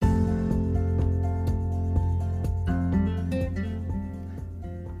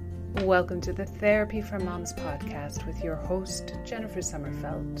Welcome to the Therapy for Moms podcast with your host, Jennifer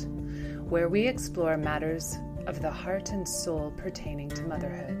Sommerfeld, where we explore matters of the heart and soul pertaining to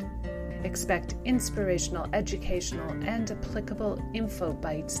motherhood. Expect inspirational, educational, and applicable info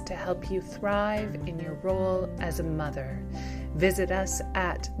bites to help you thrive in your role as a mother. Visit us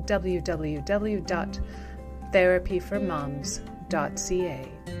at www.therapyformoms.ca.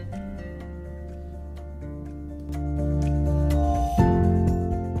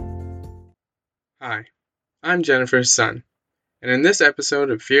 Hi, I'm Jennifer's son, and in this episode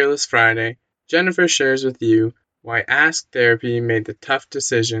of Fearless Friday, Jennifer shares with you why Ask Therapy made the tough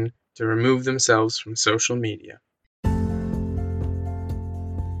decision to remove themselves from social media.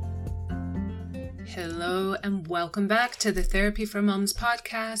 Hello and welcome back to the Therapy for Moms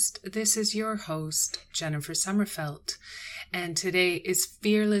podcast. This is your host, Jennifer Sommerfeld, and today is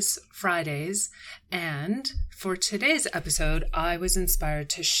Fearless Fridays. And for today's episode, I was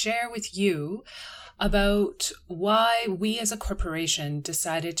inspired to share with you about why we as a corporation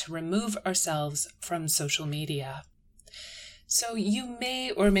decided to remove ourselves from social media. So you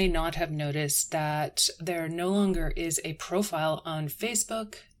may or may not have noticed that there no longer is a profile on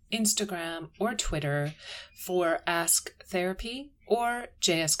Facebook, Instagram, or Twitter for Ask Therapy or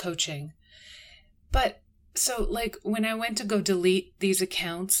JS Coaching. But so when I went to go delete these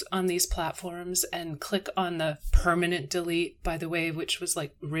accounts on these platforms and click on the permanent delete, by the way, which was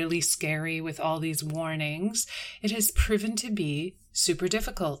really scary with all these warnings, it has proven to be super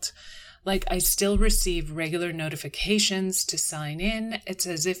difficult. I still receive regular notifications to sign in. It's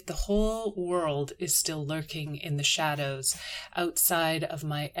as if the whole world is still lurking in the shadows outside of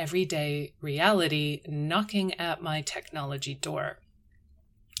my everyday reality, knocking at my technology door.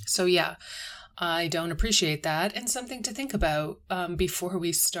 So yeah, I don't appreciate that, and something to think about before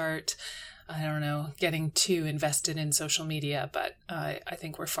we start, getting too invested in social media, but I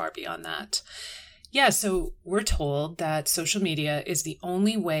think we're far beyond that. Yeah, so we're told that social media is the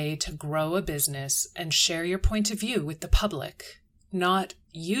only way to grow a business and share your point of view with the public. Not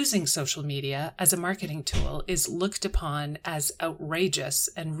using social media as a marketing tool is looked upon as outrageous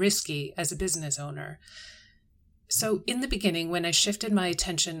and risky as a business owner. So in the beginning, when I shifted my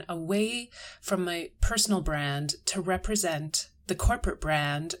attention away from my personal brand to represent the corporate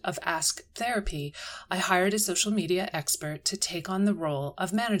brand of Ask Therapy, I hired a social media expert to take on the role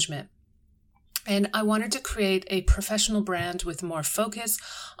of management. And I wanted to create a professional brand with more focus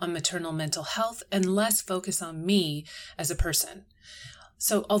on maternal mental health and less focus on me as a person.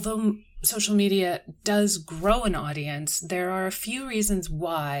 So although social media does grow an audience, there are a few reasons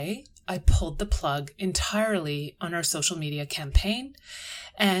why I pulled the plug entirely on our social media campaign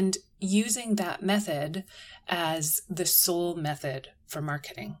and using that method as the sole method for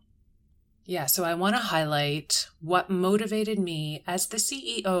marketing. Yeah, so I want to highlight what motivated me as the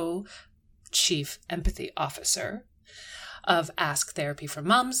CEO, Chief Empathy Officer of Ask Therapy for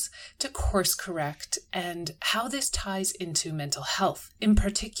Moms to course correct and how this ties into mental health, in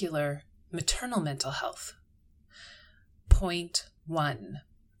particular, maternal mental health. Point 1.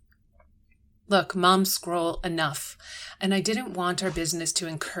 Look, moms scroll enough, and I didn't want our business to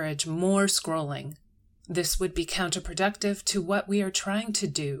encourage more scrolling. This would be counterproductive to what we are trying to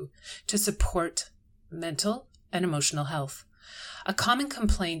do to support mental and emotional health. A common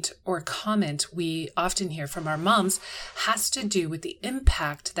complaint or comment we often hear from our moms has to do with the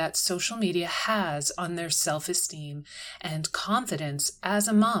impact that social media has on their self-esteem and confidence as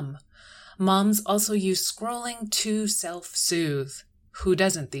a mom. Moms also use scrolling to self-soothe. Who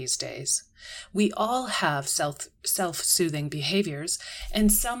doesn't these days? We all have self-soothing behaviors,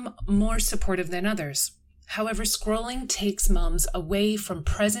 and some more supportive than others. However, scrolling takes moms away from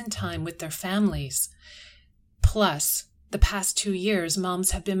present time with their families. Plus, the past 2 years,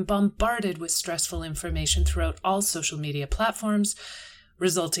 moms have been bombarded with stressful information throughout all social media platforms,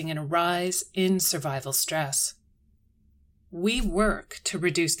 resulting in a rise in survival stress. We work to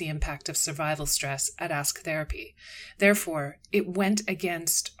reduce the impact of survival stress at Ask Therapy. Therefore, it went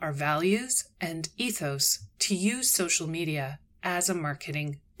against our values and ethos to use social media as a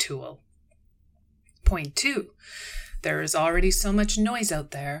marketing tool. Point 2. There is already so much noise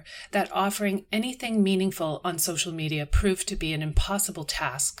out there that offering anything meaningful on social media proved to be an impossible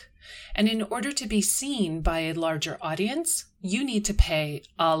task. And in order to be seen by a larger audience, you need to pay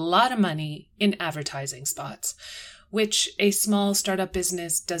a lot of money in advertising spots, which a small startup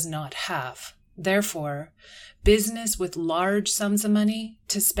business does not have. Therefore, business with large sums of money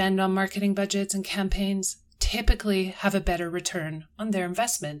to spend on marketing budgets and campaigns typically have a better return on their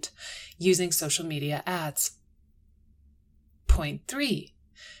investment using social media ads. Point 3.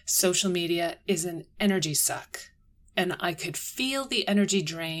 Social media is an energy suck. and I could feel the energy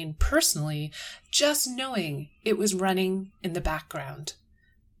drain personally just knowing it was running in the background.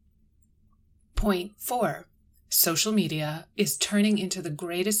 Point 4. Social media is turning into the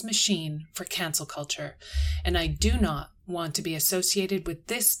greatest machine for cancel culture, and I do not want to be associated with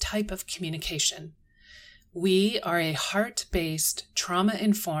this type of communication. We are a heart-based,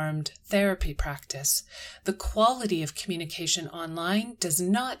 trauma-informed therapy practice. The quality of communication online does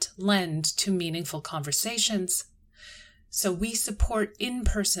not lend to meaningful conversations. So we support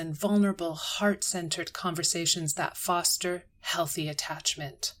in-person, vulnerable, heart-centered conversations that foster healthy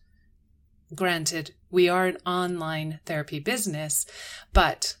attachment. Granted, we are an online therapy business,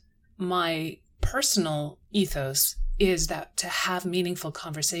 but my personal ethos is that to have meaningful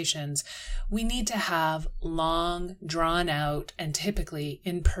conversations, we need to have long, drawn out, and typically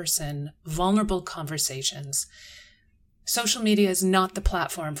in-person, vulnerable conversations. Social media is not the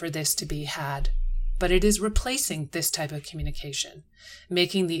platform for this to be had, but it is replacing this type of communication,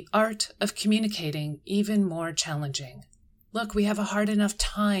 making the art of communicating even more challenging. Look, we have a hard enough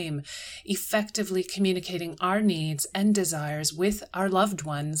time effectively communicating our needs and desires with our loved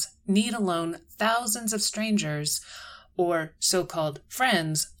ones, need alone thousands of strangers or so-called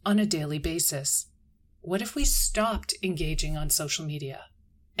friends on a daily basis. What if we stopped engaging on social media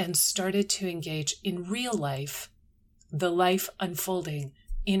and started to engage in real life, the life unfolding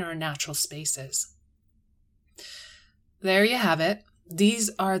in our natural spaces? There you have it. These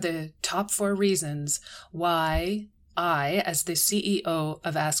are the top 4 reasons why I, as the CEO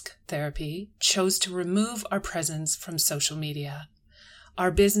of Ask Therapy, chose to remove our presence from social media.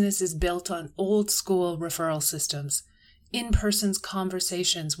 Our business is built on old school referral systems, in-person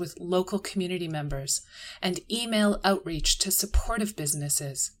conversations with local community members, and email outreach to supportive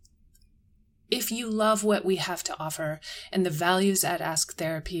businesses. If you love what we have to offer and the values at Ask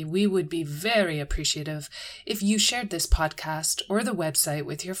Therapy, we would be very appreciative if you shared this podcast or the website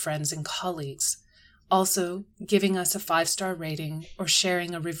with your friends and colleagues. Also, giving us a 5-star rating or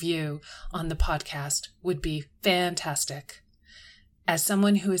sharing a review on the podcast would be fantastic. As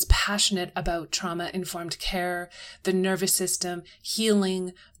someone who is passionate about trauma-informed care, the nervous system,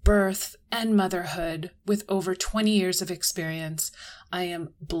 healing, birth, and motherhood with over 20 years of experience, I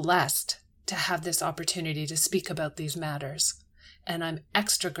am blessed to have this opportunity to speak about these matters. And I'm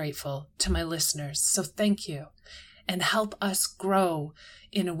extra grateful to my listeners, so thank you. And help us grow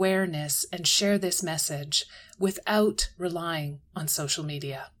in awareness and share this message without relying on social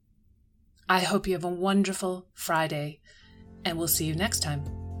media. I hope you have a wonderful Friday, and we'll see you next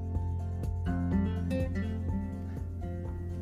time.